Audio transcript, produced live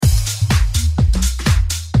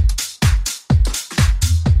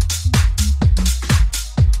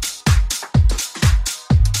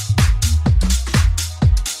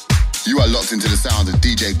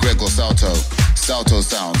Salto. Salto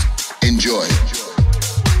Sounds. Enjoy.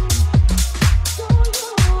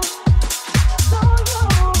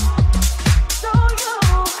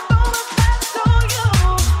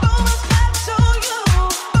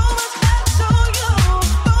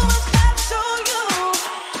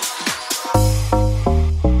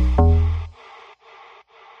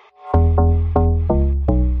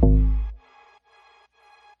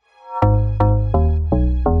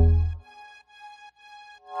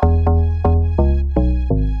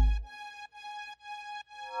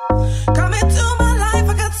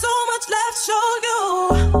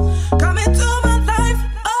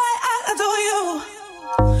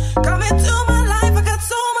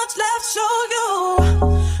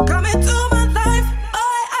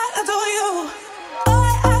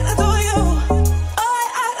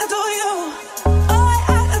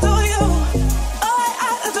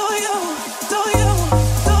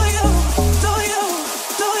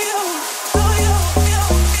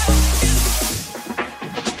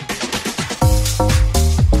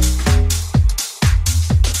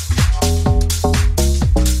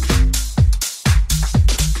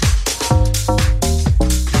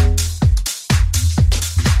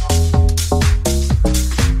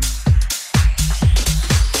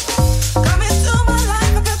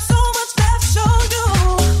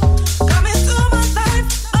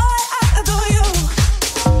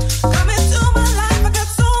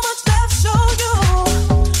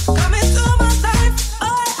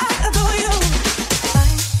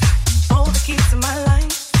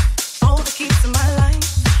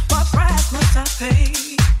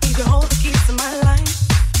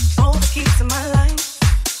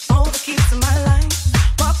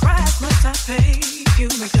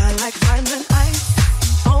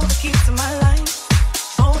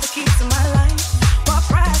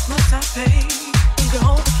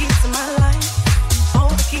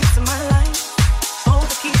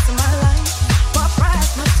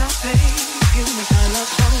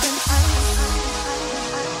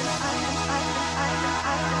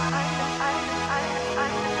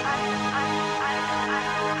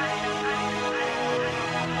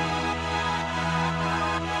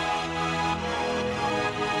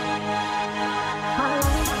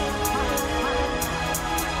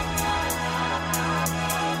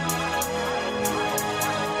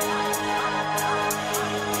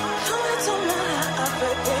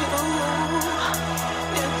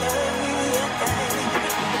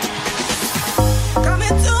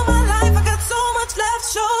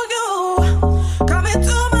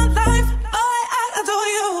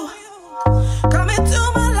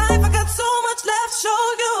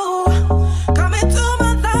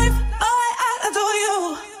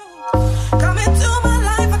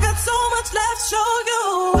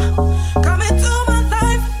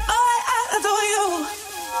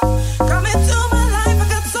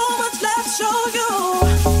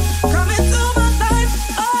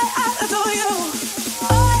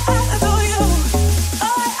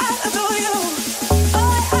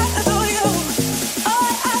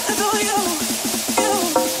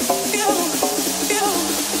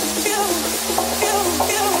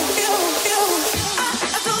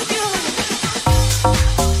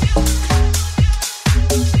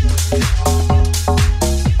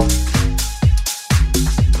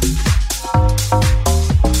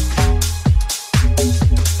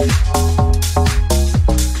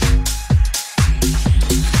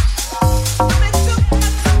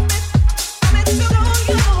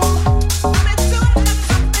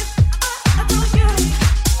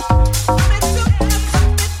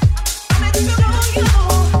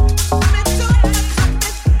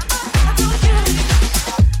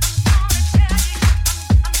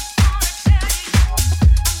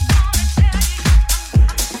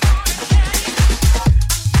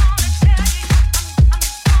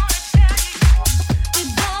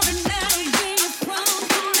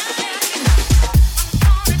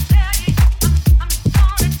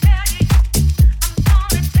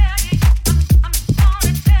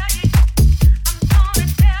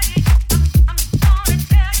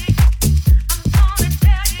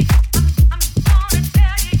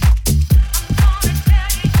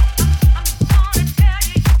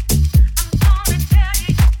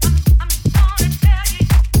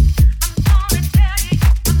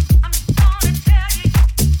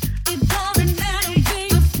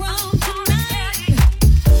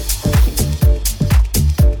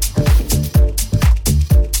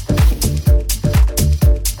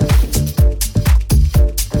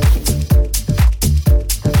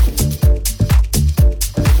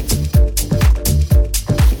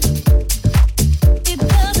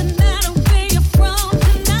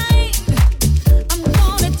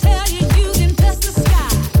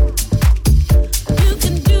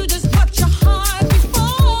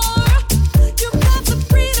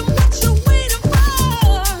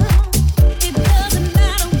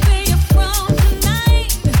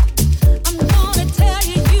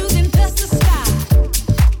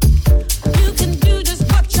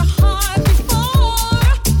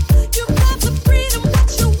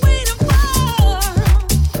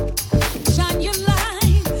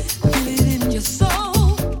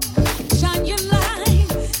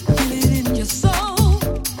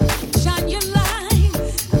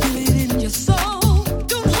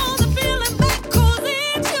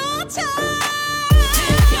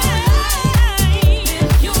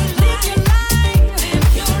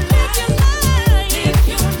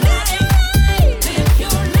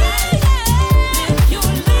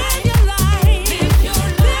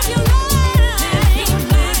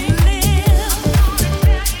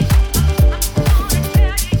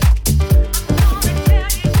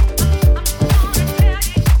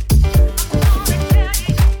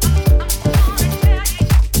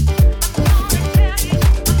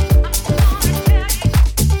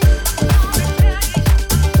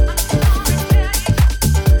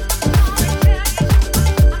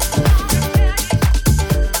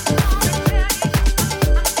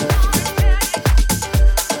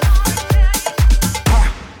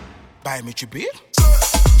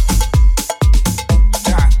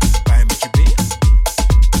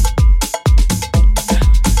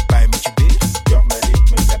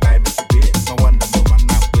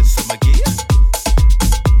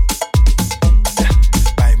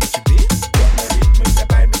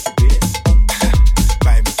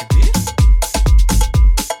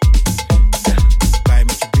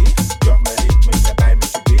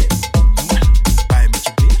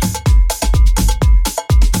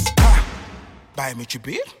 ci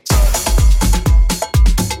biir.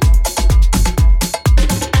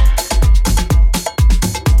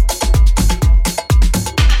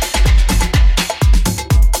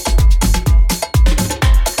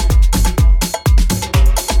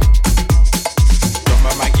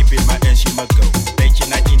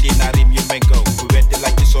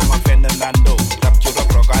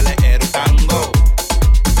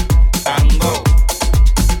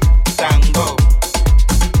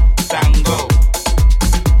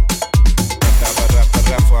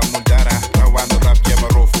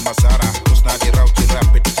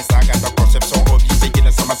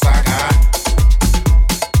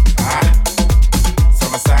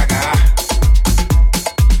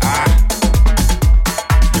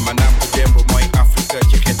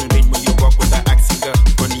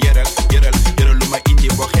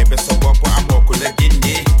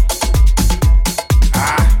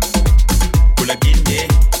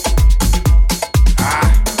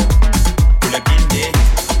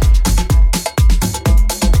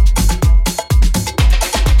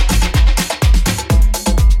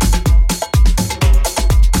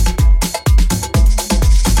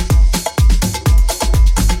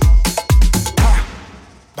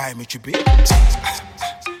 Bàyyi ma ci biir.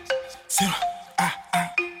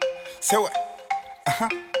 So what?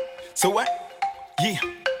 So what? Yeah.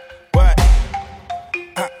 What?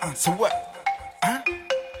 So what?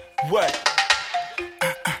 What?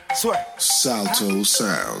 So what? Salto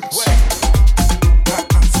Sounds. What?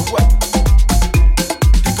 So what?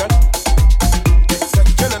 Dikkal. Sa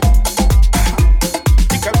jëlal.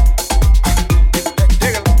 Dikkal.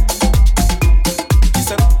 Déggal.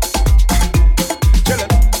 Gisal.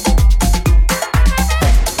 Jëlal.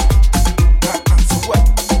 So what?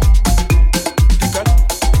 Dikkal.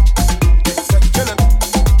 Sa jëlal.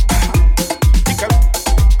 Dikkal.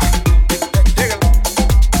 Déggal.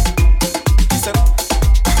 Gisal.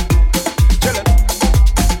 Jëlal.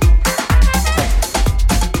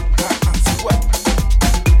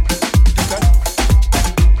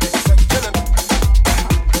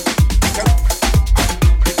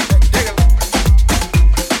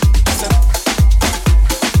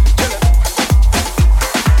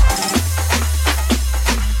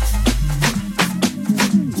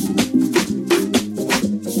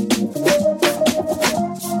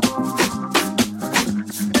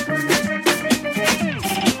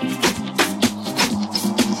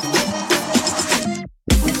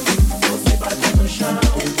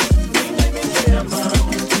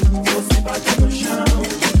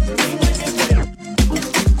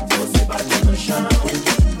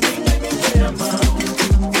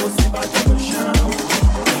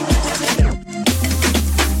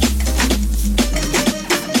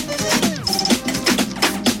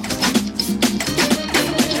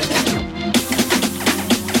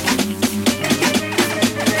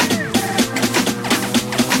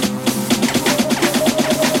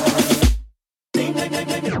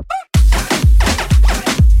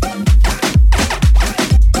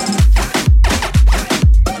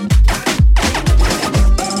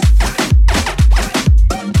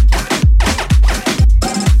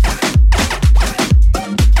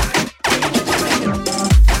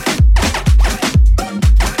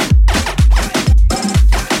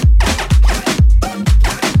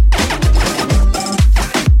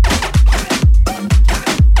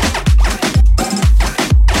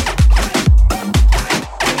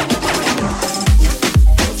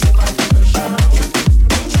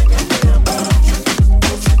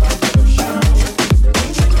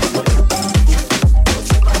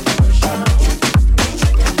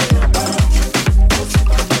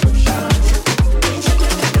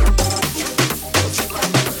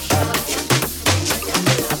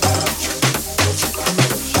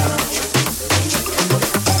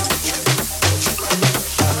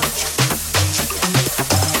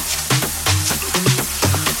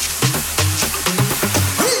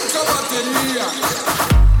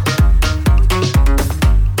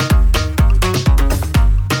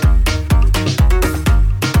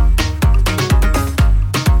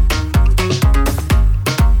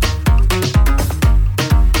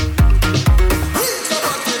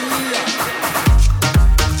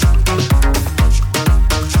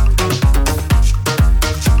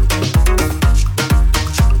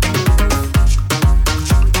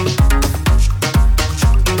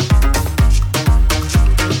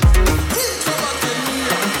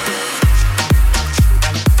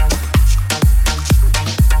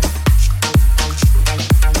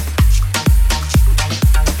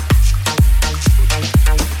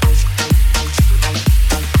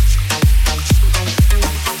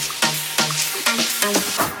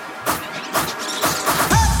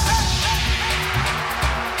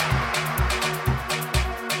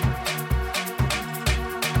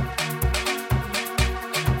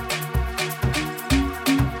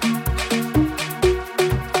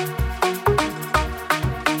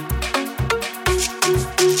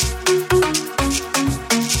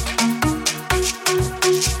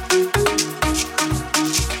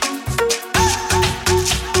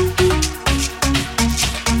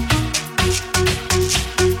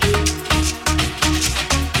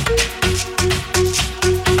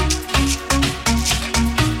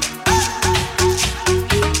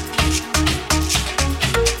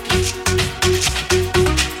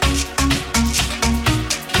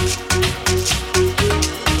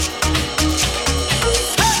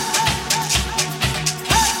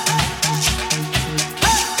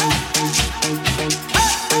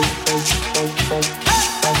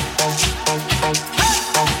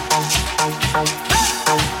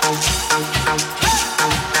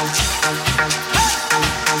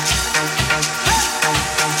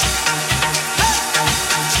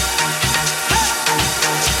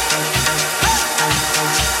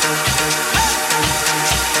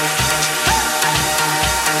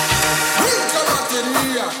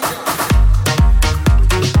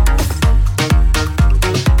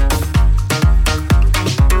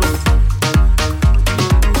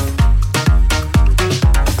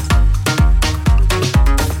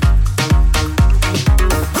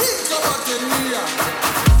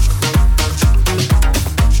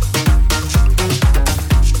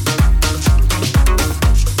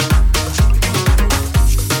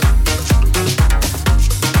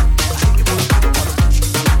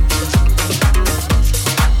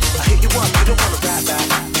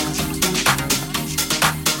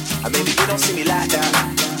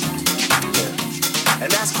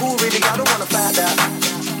 I don't wanna fight that.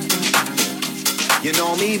 You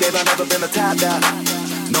know me, babe, I've never been the type that.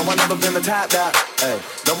 No, I've never been the type that. Hey,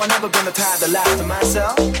 no, I've never been the type that lies to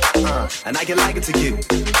myself. And I can like it to you.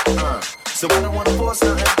 So I don't wanna force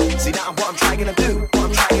nothing. See, now what I'm trying to do. What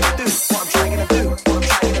I'm trying to do. What I'm trying to do. What I'm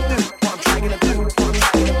trying to do. What I'm trying to do. What I'm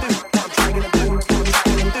trying to do. What I'm trying to do. What I'm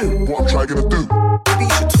trying to do. What I'm trying to do. Baby,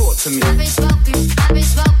 you should talk to me. I've been smoking.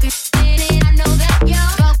 And I know that you're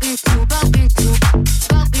spoken to.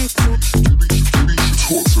 Baby, you should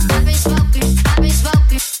talk to me. I've been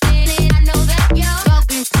smoking. And I know that you're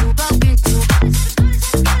spoken to.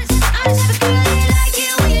 I'm the type of girl that like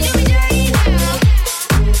it when you do me dirty now.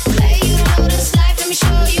 Play you don't know this life, let me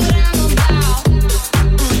show you what I'm about.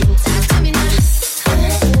 Talk to me now.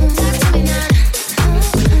 Talk to me now.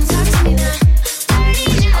 Talk to me now. Dirty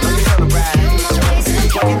now. I know you're feeling right. You're my ways and I'm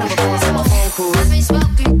Why you never phone on my phone calls? I've been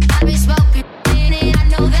smoking. And I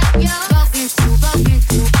know that you're spoken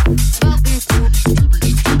to. I've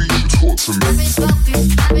been smoking.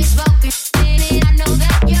 And I know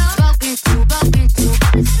that you're spoken to.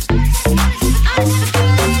 I'm the type of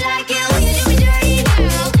girl that like it when you do me dirty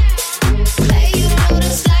now. Play you don't know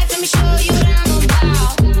this life, let me show you what I'm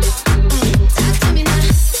about. Talk to me now.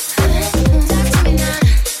 Talk to me now.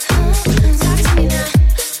 Talk to me now.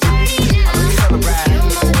 Dirty now. I know you're feeling right. You're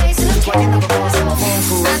my ways and I'm Why you never phone on my phone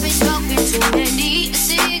calls? I've been smoking too many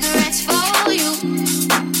cigarettes for you.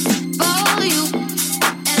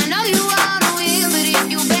 And I know you wanna win, but if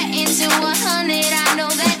you bet into 100, I know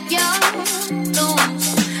that you'll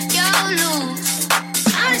lose.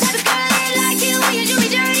 I'm the type of girl that like it when you do me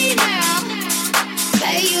dirty now.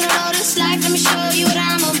 Baby, you don't know this life, let me show you what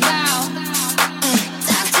I'm about.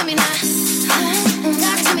 Talk to me now.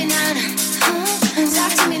 Talk to me now.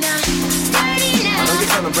 Talk to me now. Dirty now. I know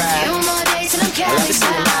you're feeling right. Few more days till I'm I love to carried see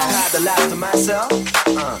the out. life, the life to myself,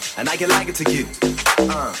 and I can like it to you.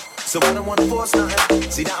 So I don't wanna force nothing.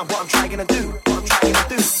 See, now what I'm trying to do. What I'm trying to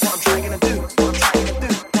do. What I'm trying to do. What I'm trying to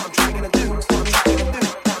do. What I'm trying to do. What I'm trying to do.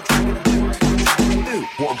 What I'm trying to do. What I'm trying to do.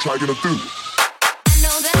 What I'm trying to do. I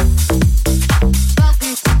know that.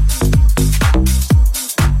 Spoken.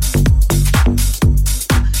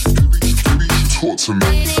 Talk to me.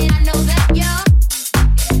 And I know that you're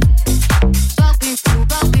spoken to.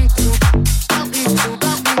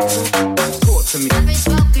 Talk to me. I've been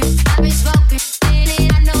smoking.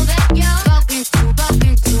 And I know that you're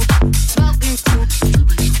spoken to. Talk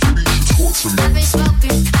to me. I've been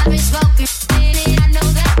smoking. And I know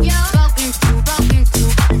that you're spoken to.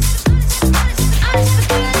 I'm the type of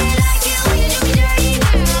girl that like it when you do me dirty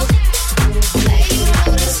now. Play you don't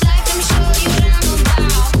know this life, let me show you what I'm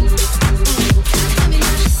about. Talk to me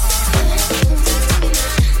now.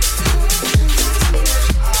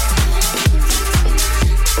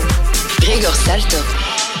 Gregor Salto.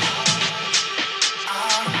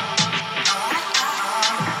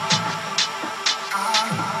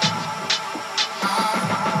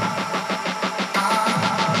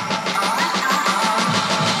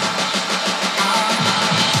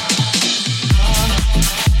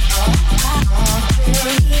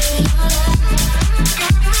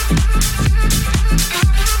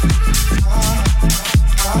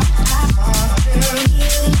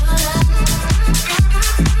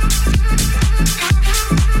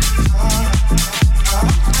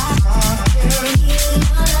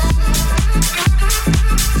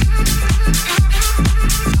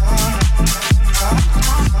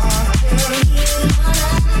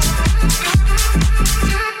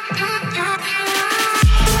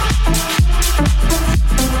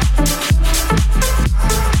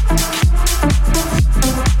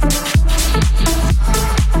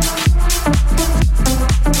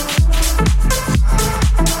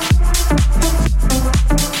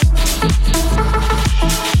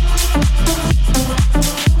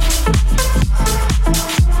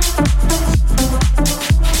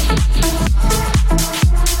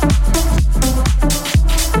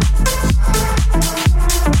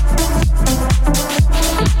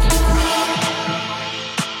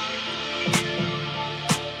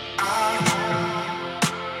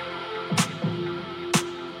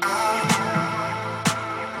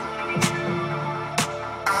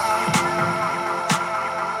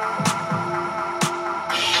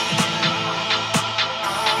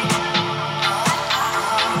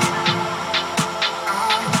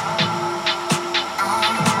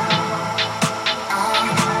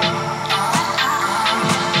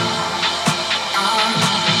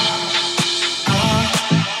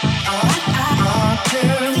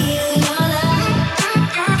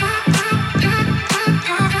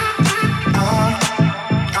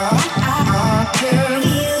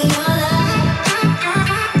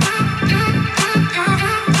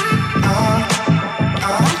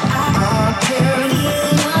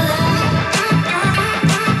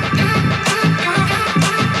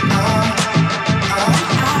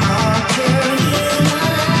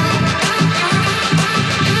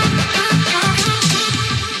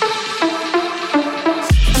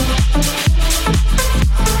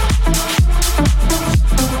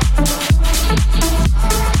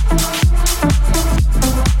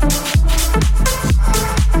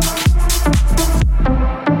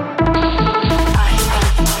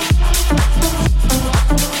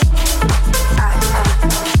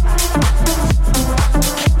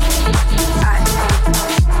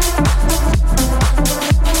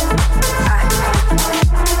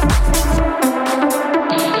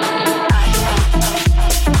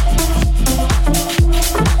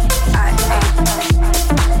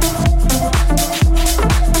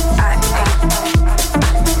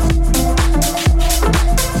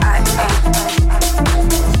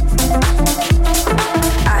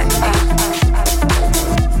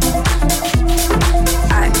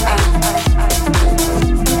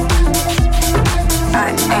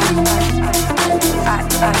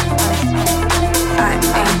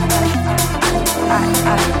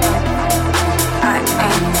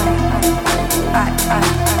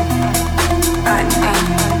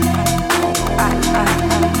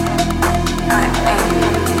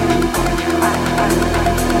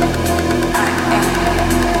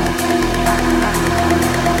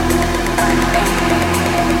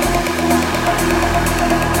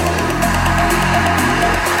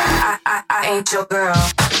 your girl.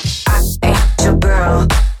 I ain't your girl.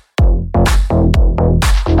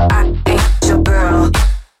 I ain't your girl.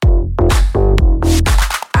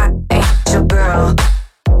 I ain't your girl.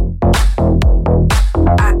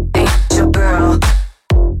 I ain't your girl.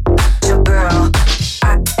 Your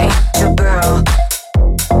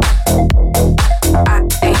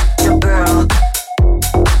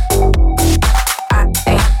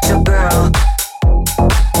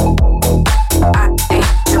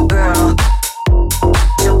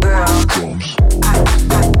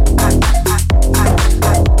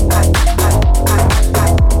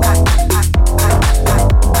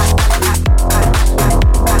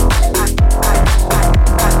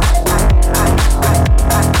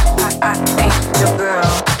girl.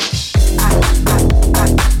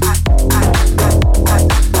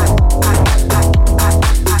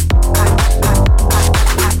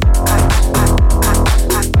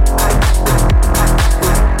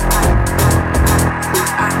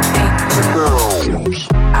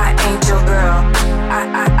 I ain't your girl. I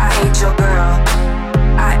ain't your girl. I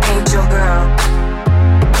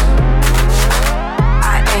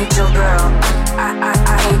ain't your girl.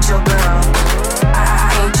 I ain't your girl.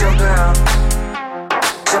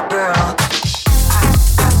 Your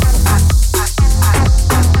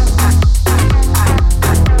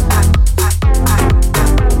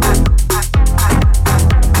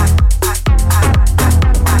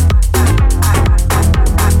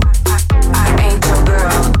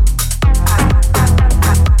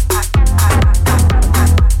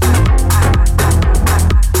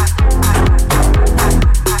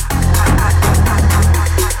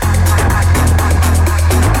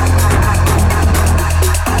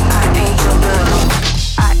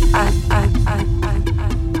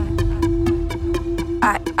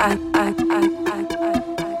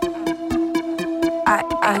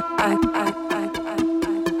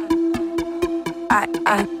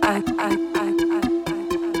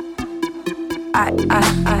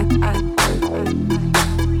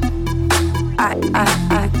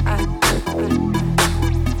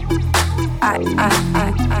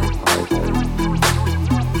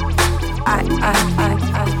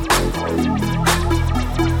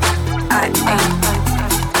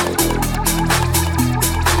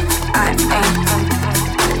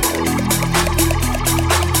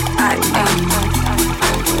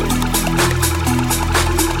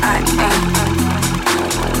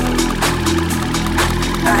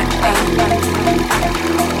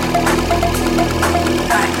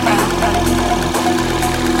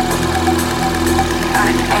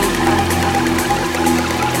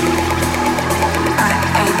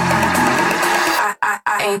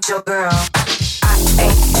girl.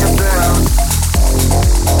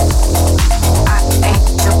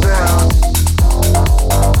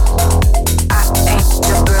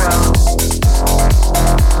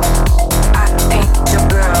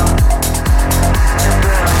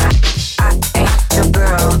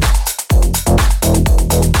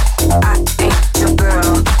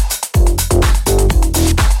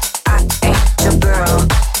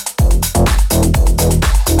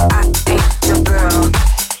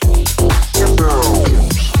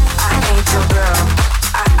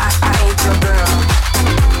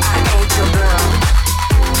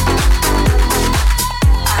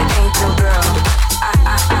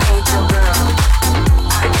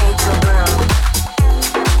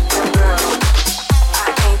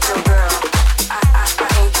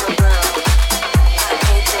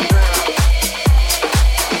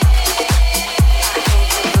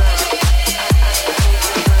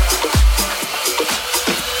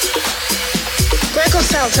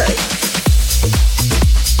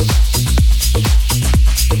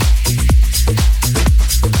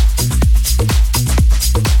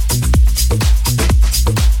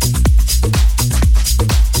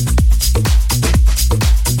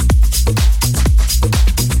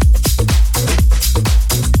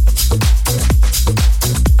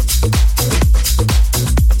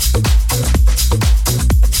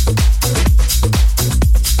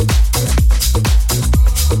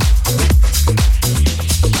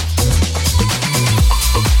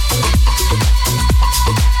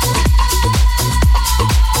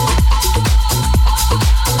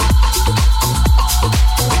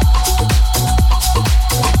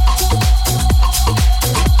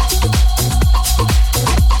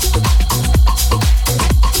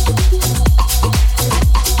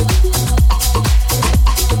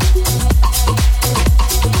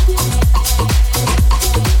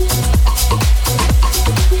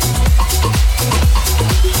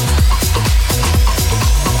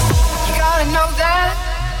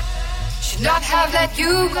 Not have let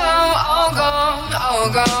you go, all gone, all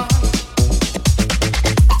gone.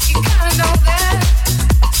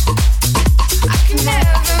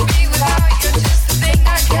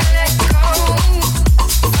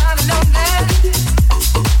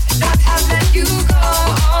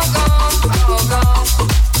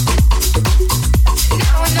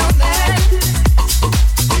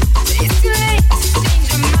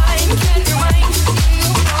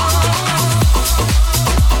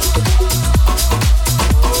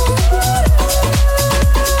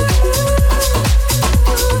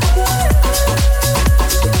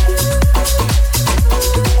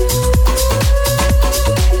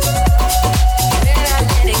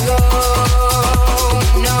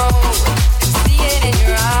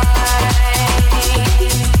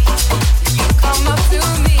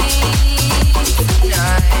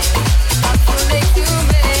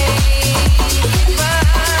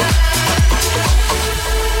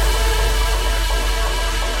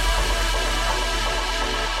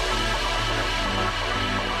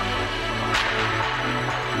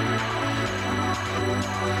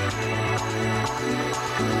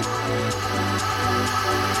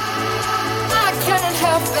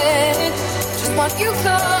 perfect. Just want you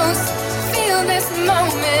close, feel this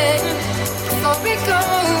moment before it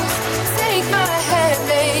goes. Take my hand,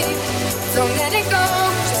 babe, don't let it go.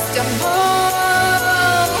 Just a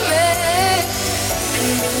moment, and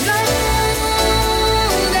we know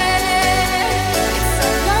that it's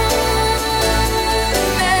a moment.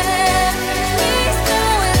 Please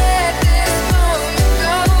don't let this moment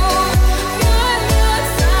go. One more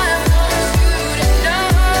time, want you to know.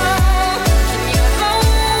 Can you hold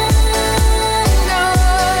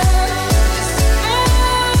on? Just a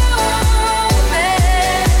moment.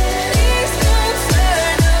 Please don't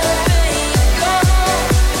turn away and go.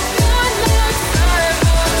 One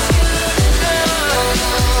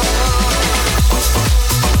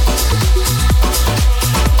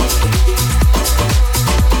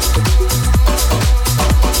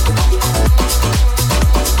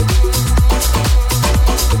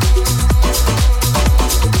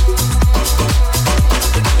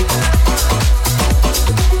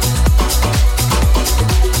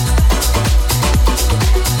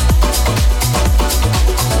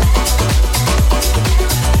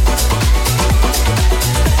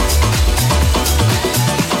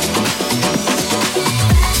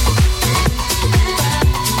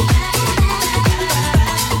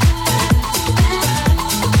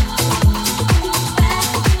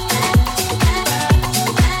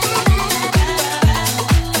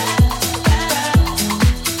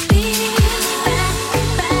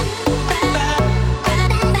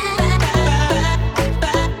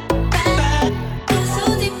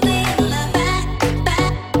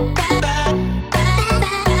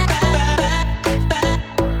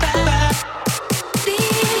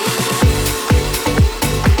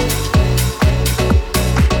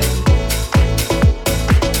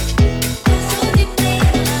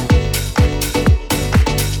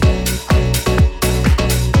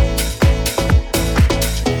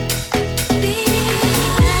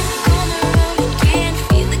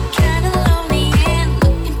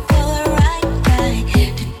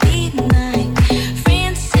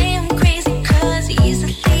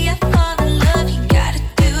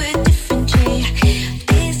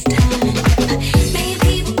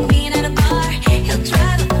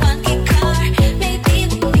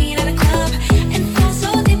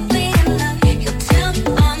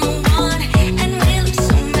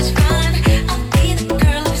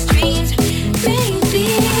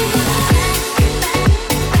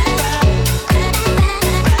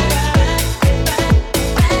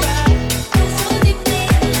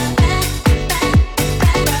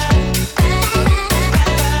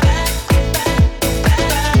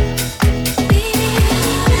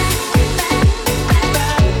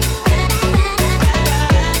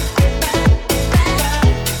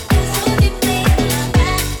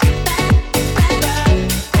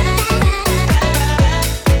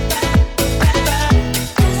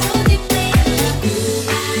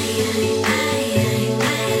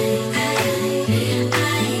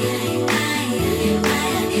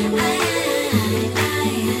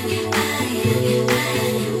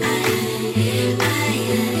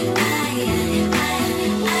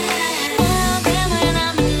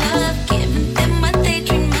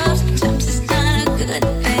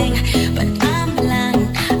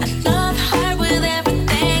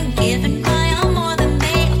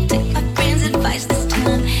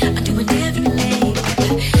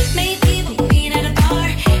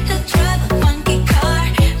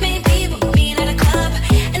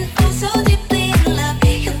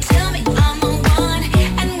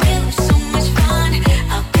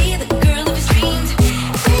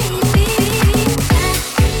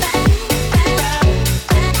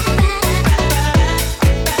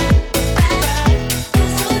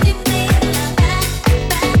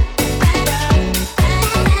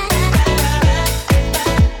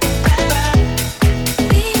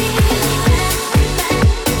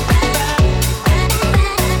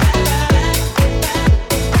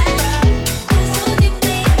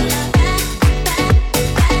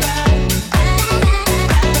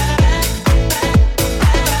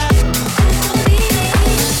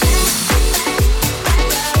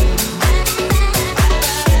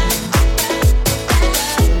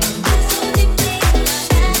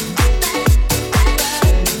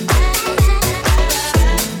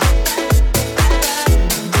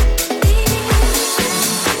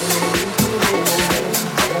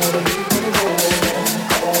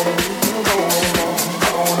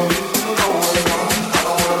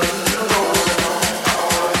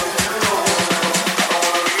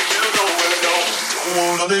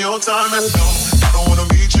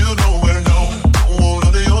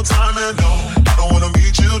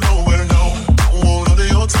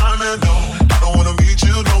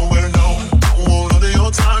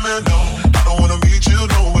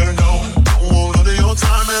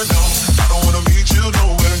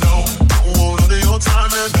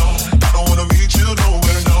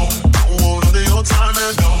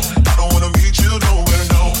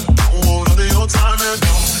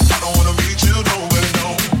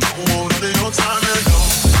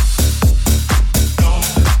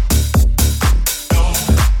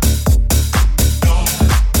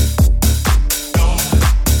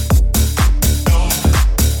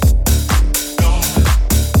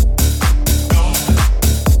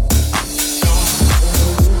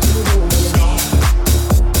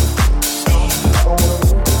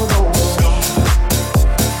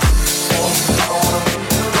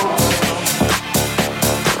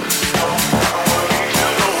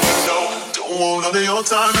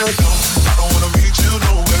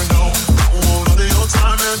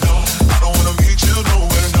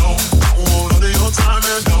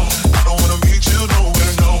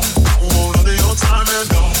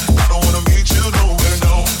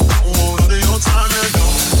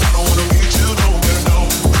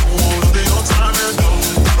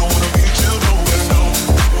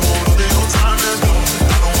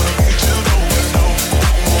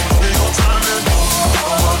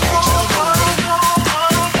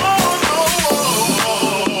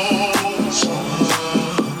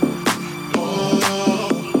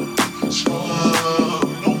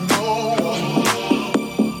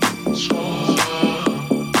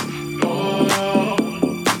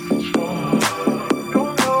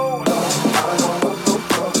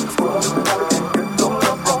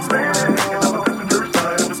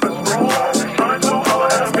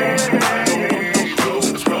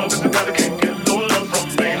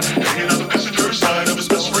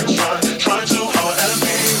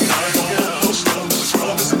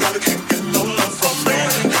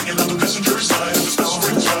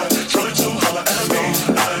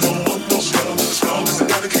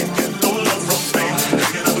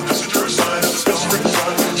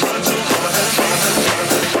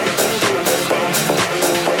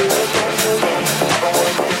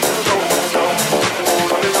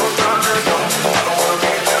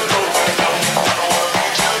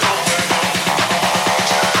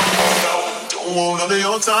don't want none of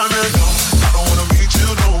your time and no. I don't wanna meet you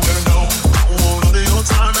nowhere, no. I don't want none of your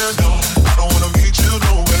time and no. I don't wanna meet you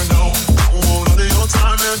nowhere, no. I don't want none of your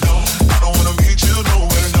time and no. I don't wanna meet you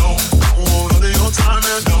nowhere, no. I don't want none of your time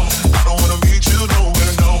and no. I don't wanna meet you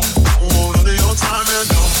nowhere, no. I don't want none of your time and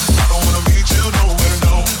no. I don't wanna meet you nowhere, no.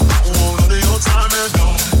 I don't want none of your time and no.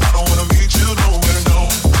 I don't wanna meet you nowhere, no.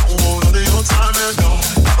 I don't want none of your time and no.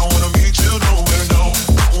 I don't wanna meet you nowhere, no.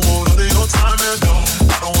 I don't want none of your time and no.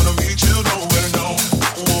 I don't wanna meet you nowhere, no.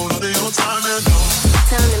 I don't want none of your time and no.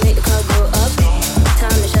 Time to make the club go up.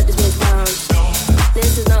 Time to shut the bitch down.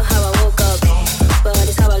 This is not how I woke up, but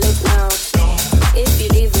it's how I look now. If you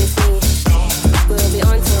leave with me, we'll be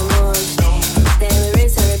on till morn. Then we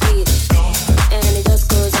rinse and repeat, and it just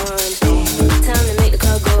goes on. Time to make the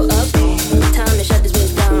club go up. Time to shut this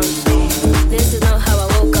bitch down. This is not how I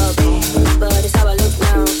woke up, but it's how I look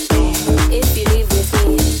now. If you leave with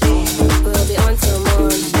me, we'll be on till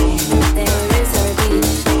morn. Then we rinse and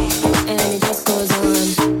repeat, and it just goes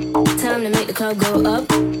on. Time to make the club go up.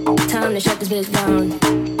 Time to shut this bitch down.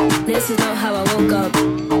 This is not how I woke up,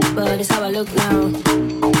 but it's how I look now.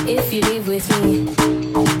 If you leave with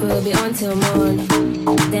me, we'll be on till morn.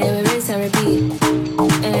 Then we rinse and repeat,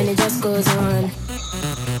 and it just goes on.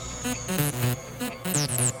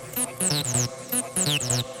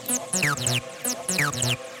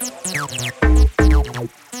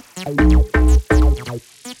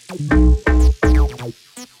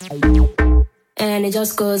 And it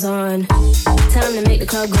just goes on. Time to make the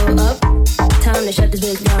club go up. Time to shut this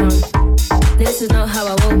bitch down. This is not how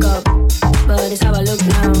I woke up, but it's how I look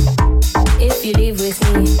now. If you leave with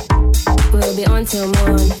me, we'll be on till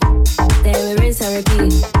morn. Then we rinse and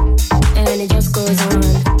repeat, and it just goes on.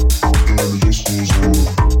 And it just goes on.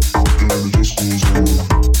 And it just goes on.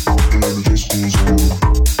 And it just goes on.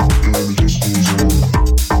 And it just goes on.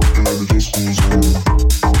 And it just goes on.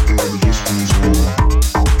 And it just goes on.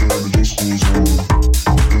 And it just goes on.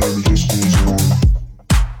 And it just goes on.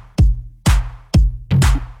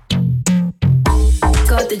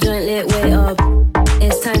 Got the joint lit way up.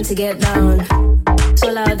 It's time to get down. So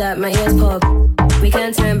loud that my ears pop. We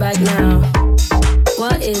can't turn back now.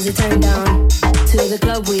 What is it? Turn down. To the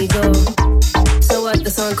club we go. So what? The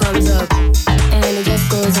sun comes up, and it just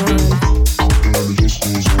goes on. And it just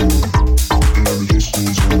goes on. And it just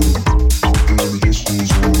goes on. And it just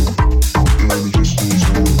goes on. And it just goes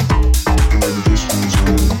on. And it just goes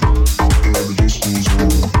on. And it just goes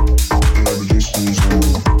on. And it just goes on.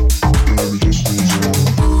 And it just goes on.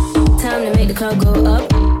 Time to make the club go up.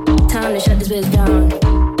 Time to shut this bitch down.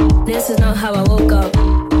 This is not how I woke up,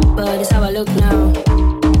 but it's how I look now.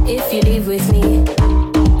 If you leave with me,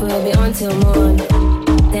 we'll be on till morn.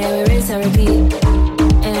 Then we rinse and repeat,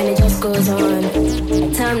 and it just goes on.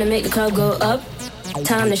 Time to make the club go up.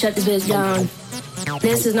 Time to shut this bitch down.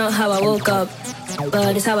 This is not how I woke up,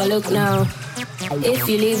 but it's how I look now. If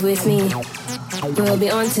you leave with me, we'll be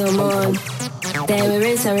on till morn. Then we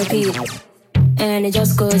rinse and repeat, and it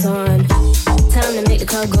just goes on. Time to make the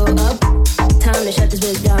club go up. Time to shut this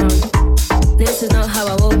bitch down. This is not how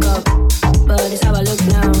I woke up, but it's how I look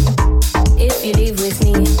now. If you leave with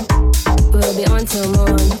me, we'll be on till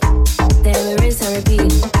morn. Then we rinse and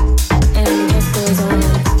repeat, and it just goes on.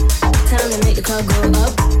 Time to make the club go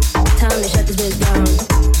up. Time to shut this bitch down.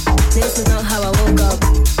 This is not how I woke up,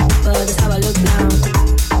 but it's how I look now.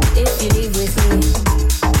 If you leave with me,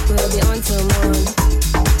 we'll be on till morn.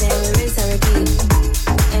 Then we rinse and repeat,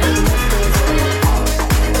 and it just goes on.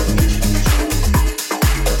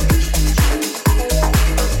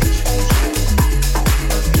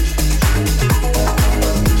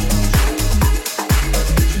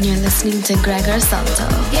 You're listening to Gregor Salto.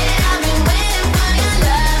 Yeah, I've been waiting for your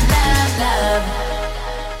love, love, love.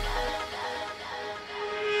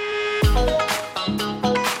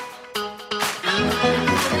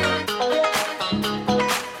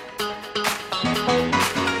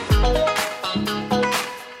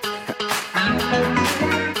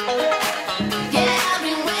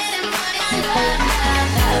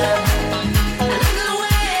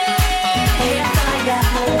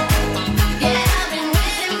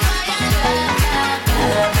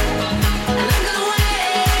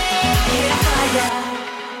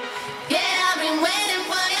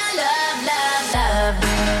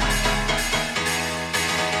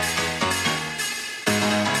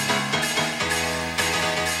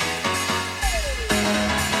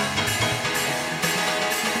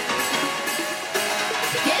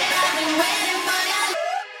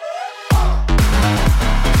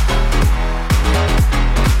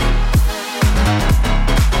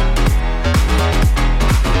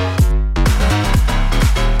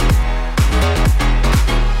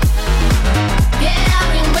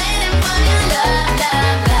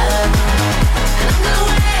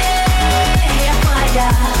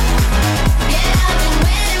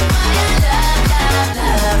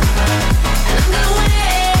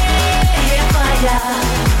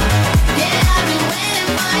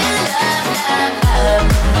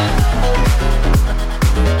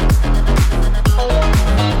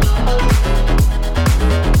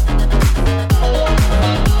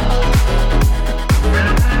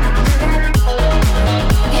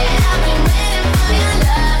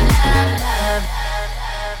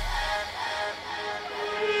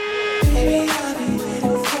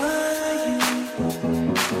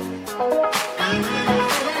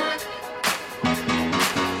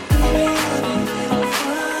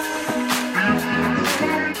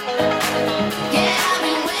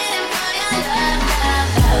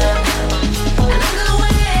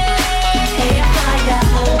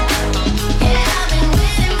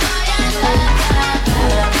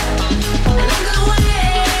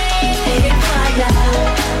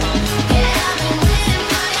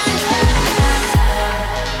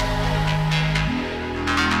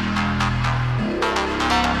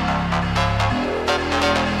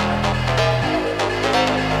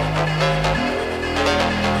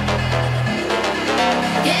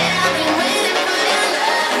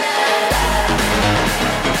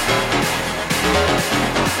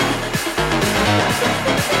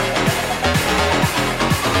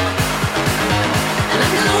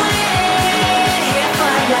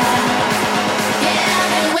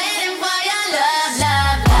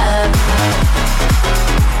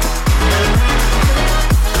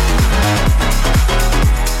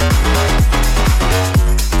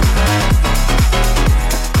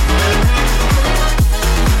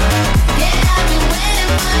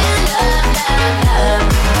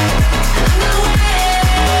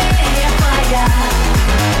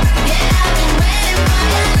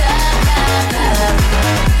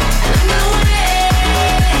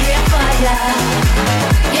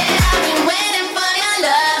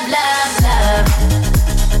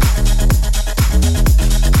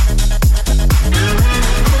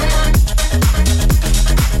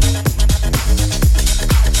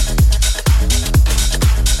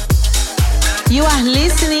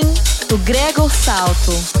 Gregor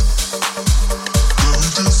Salto.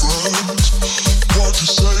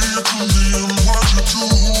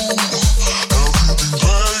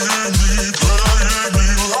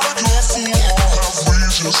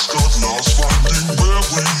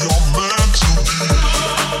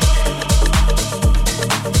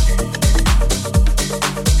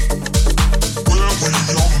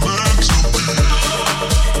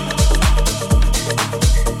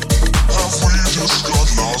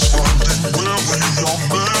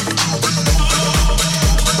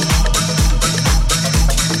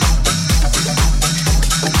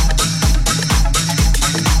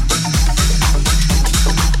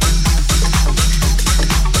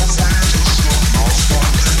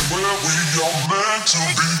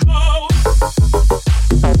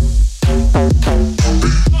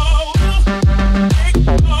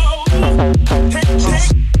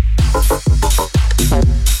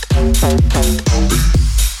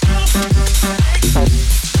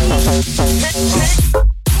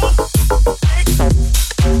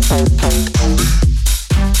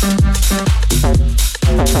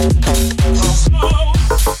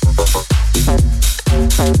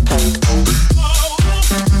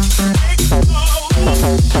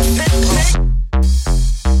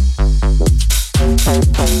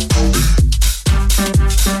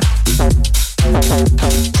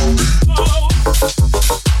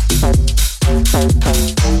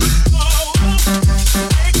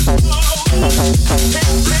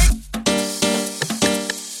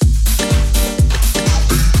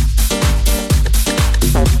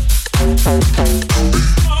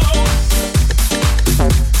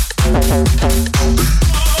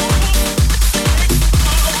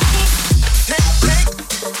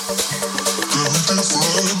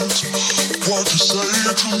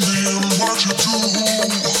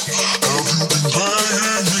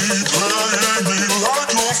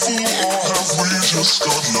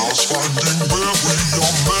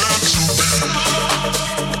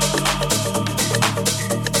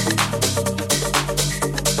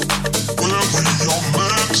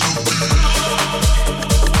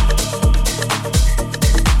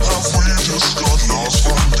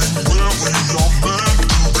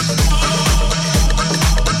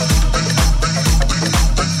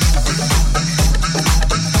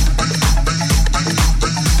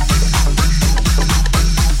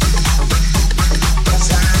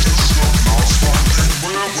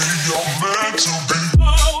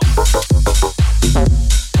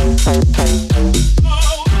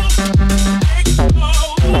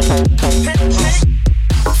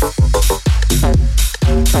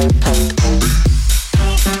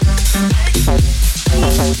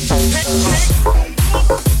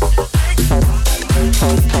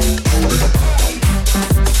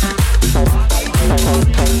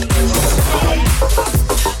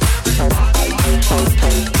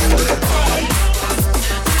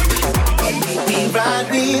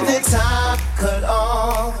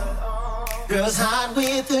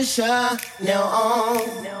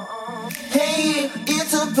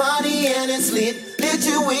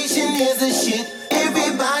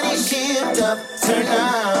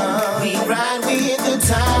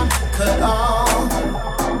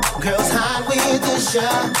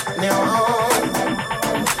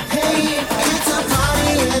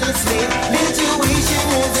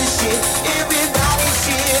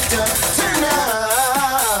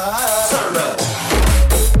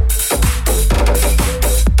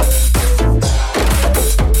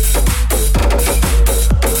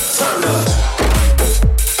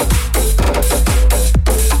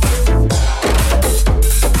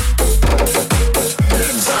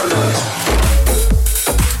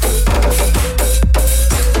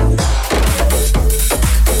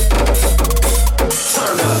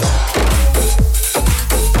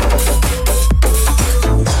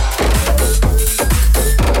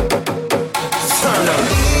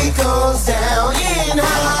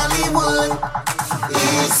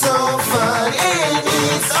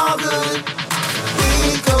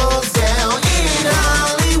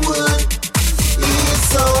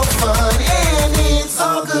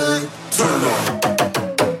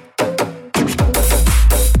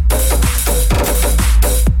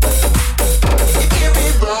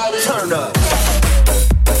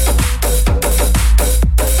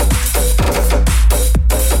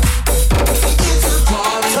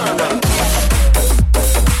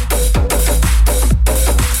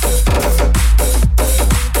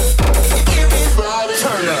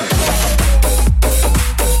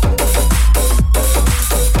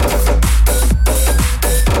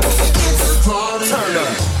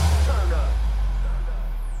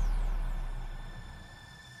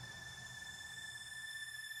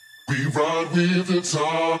 ride with the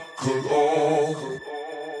top cut off.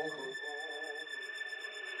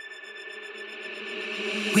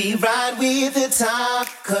 We ride with the top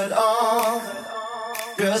cut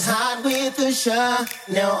off. Girls hide with the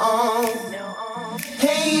Chanel on.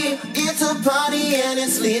 Hey, it's a party and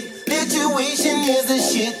it's lit. Situation is the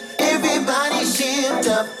shit. Everybody shift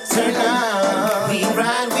up, turn up. We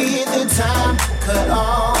ride with the top cut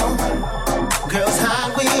off. Girls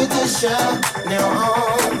hide with the Chanel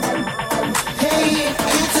on. Hey,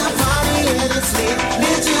 it's a party and it's lit.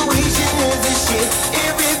 Situation is the shit.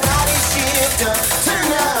 Everybody shift up,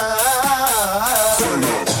 turn up. Turn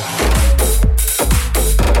up.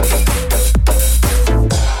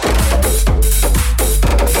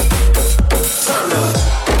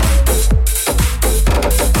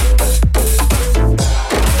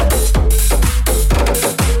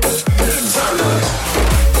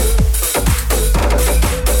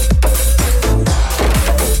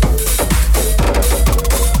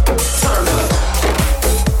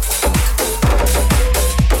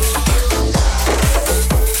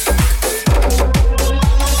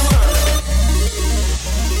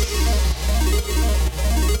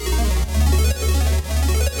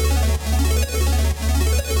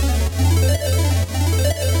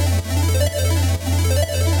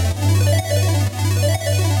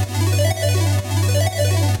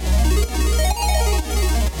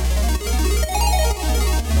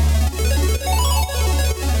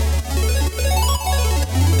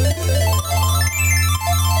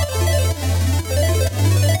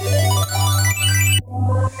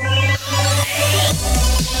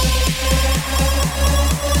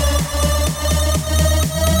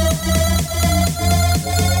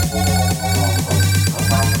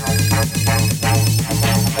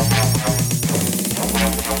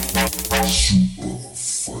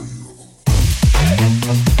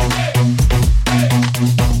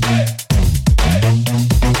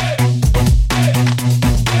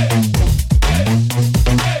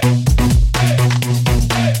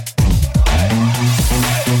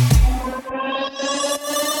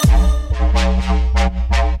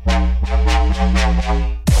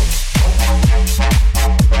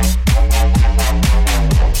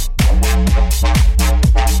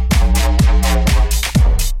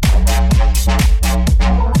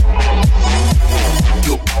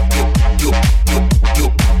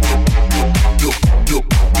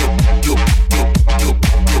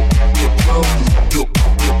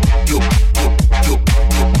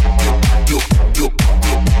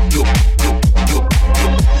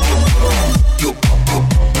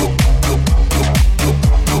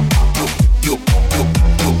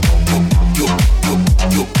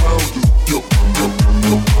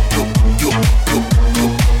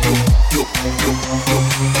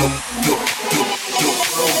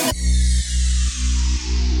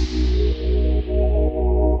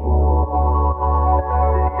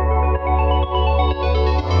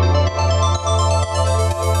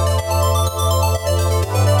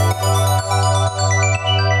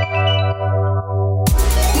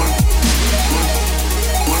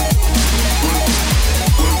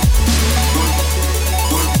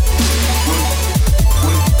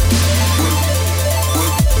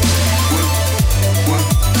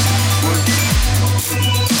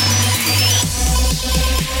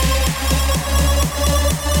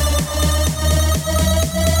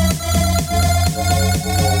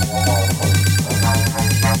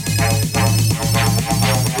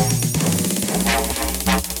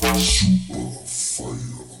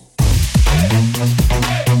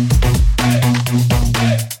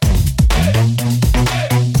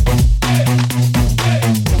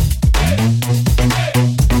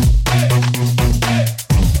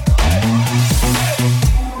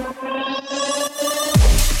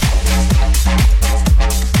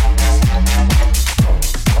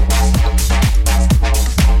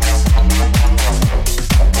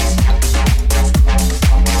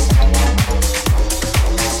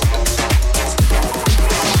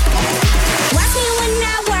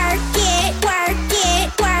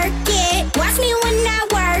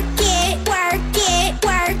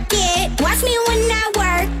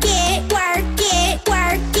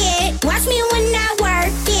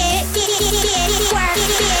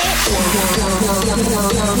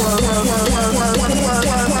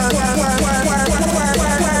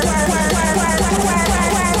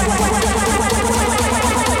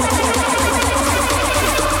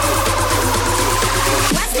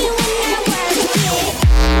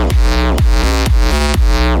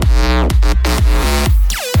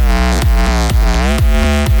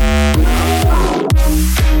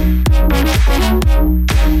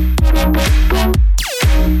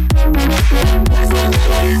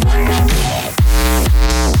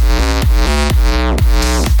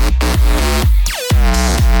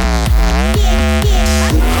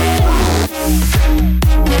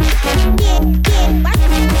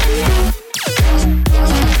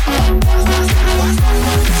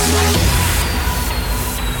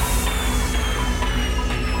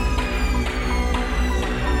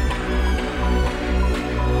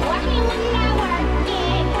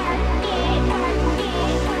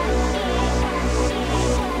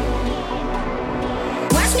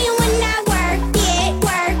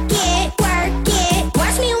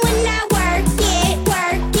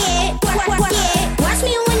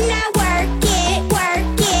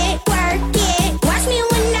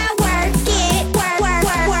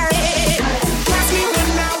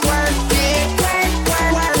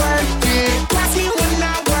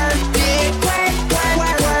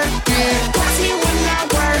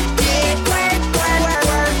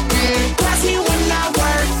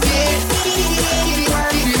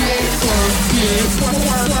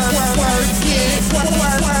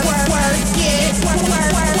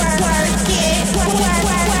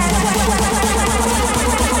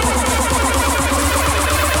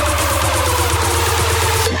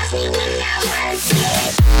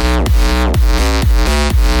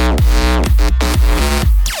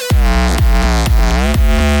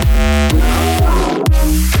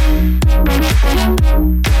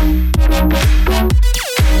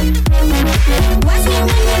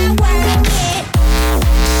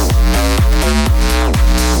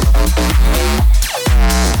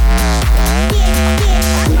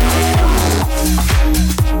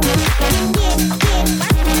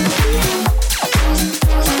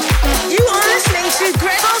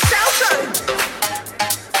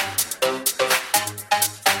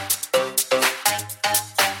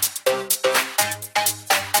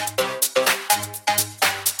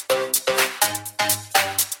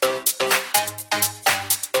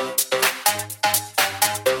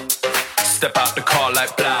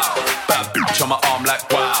 my arm like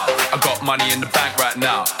wow. I got money in the bank right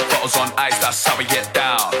now. Bottles on ice, that's how we get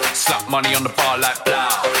down. Slap money on the bar like blow.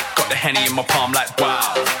 Got the Henny in my palm like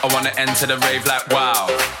wow. I wanna enter the rave like wow.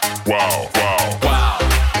 Wow, wow, wow.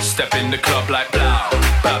 Step in the club like blow.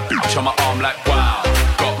 Bad bitch on my arm like wow.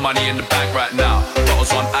 Got money in the bank right now.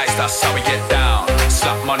 Bottles on ice, that's how we get down.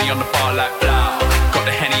 Slap money on the bar like blow. Got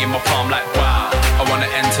the Henny in my palm like wow. I wanna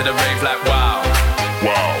enter the rave like wow.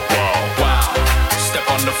 Wow, wow, wow. Step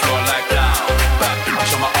on the floor like blow. Bad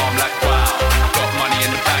bitch on my arm like wow. Got money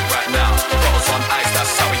in the bank right now. Bottles on ice,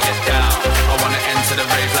 that's how we get down. I wanna enter the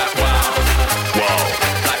rave like wow. Wow,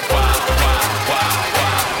 like wow, wow, wow,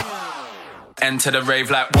 wow. Enter the rave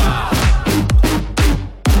like wow.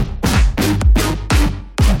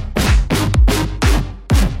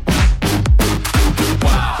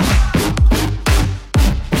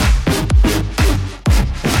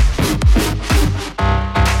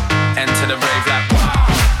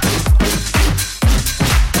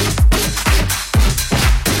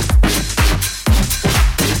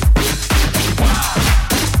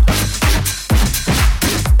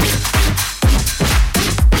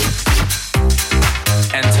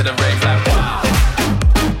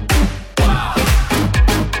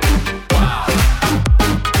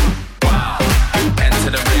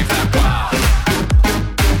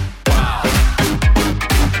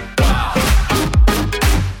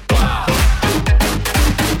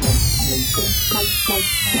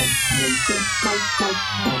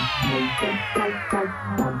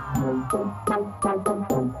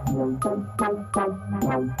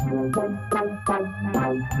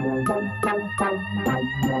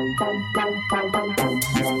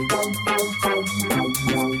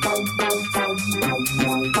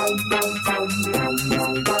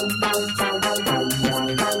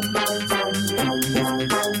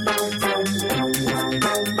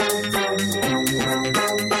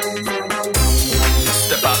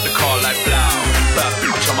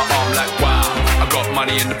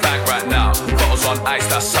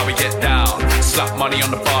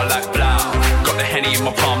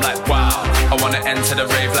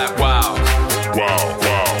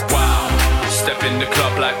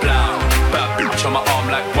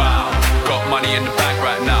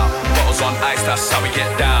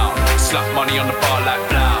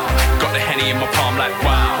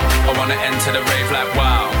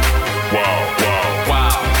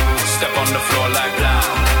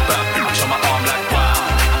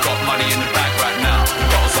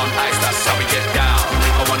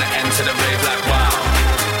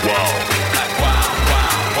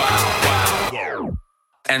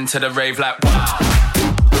 Enter the rave like wow.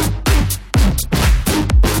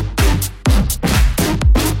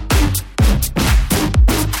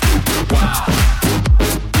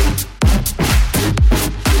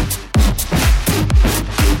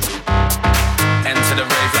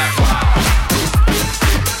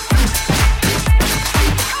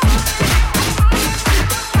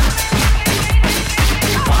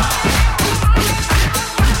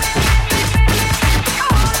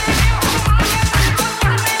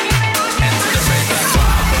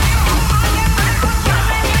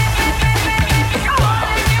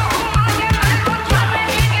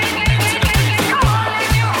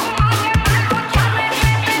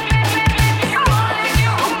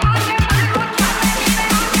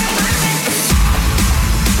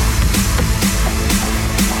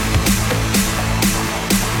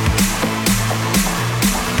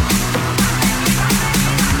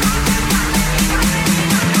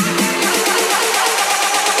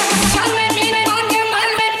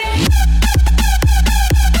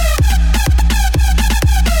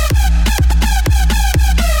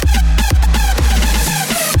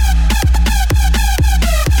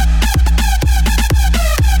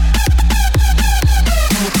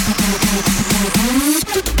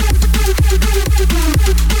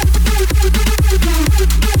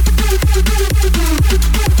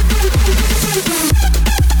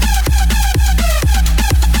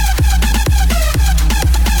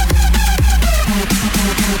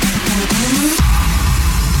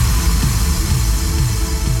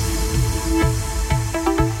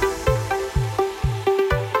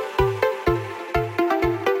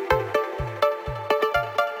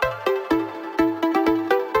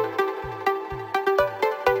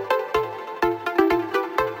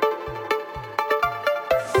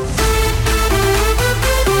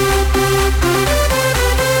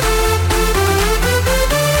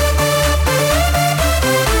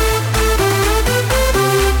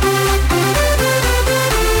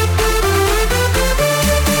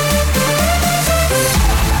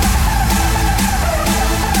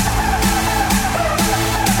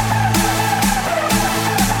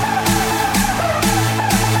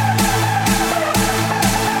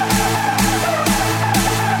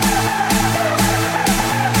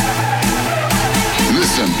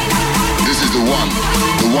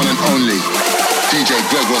 only. DJ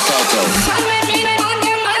Greg Rosato.